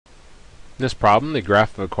In this problem, the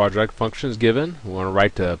graph of a quadratic function is given. We want to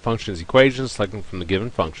write the function's equations, selecting from the given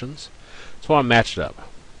functions. So I want to match it up.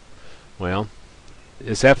 Well,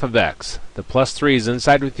 it's f of x. The plus 3 is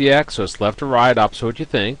inside with the x, so it's left or right, opposite what you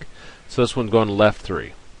think. So this one's going to left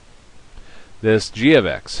 3. This g of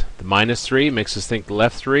x, the minus 3 makes us think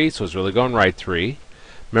left 3, so it's really going right 3.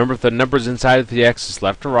 Remember, if the number's inside of the x, it's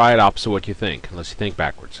left or right, opposite what you think, unless you think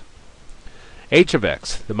backwards. H of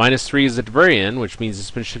x, the minus 3 is at the very end, which means it's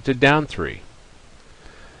been shifted down 3.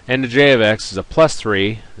 And the j of x is a plus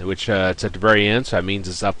 3, which it's at the very end, so that means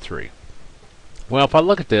it's up 3. Well, if I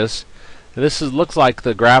look at this, looks like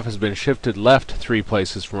the graph has been shifted left 3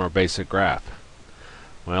 places from our basic graph.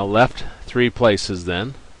 Well, left 3 places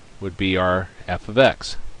then would be our f of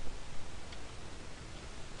x.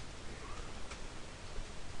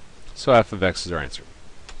 So f of x is our answer.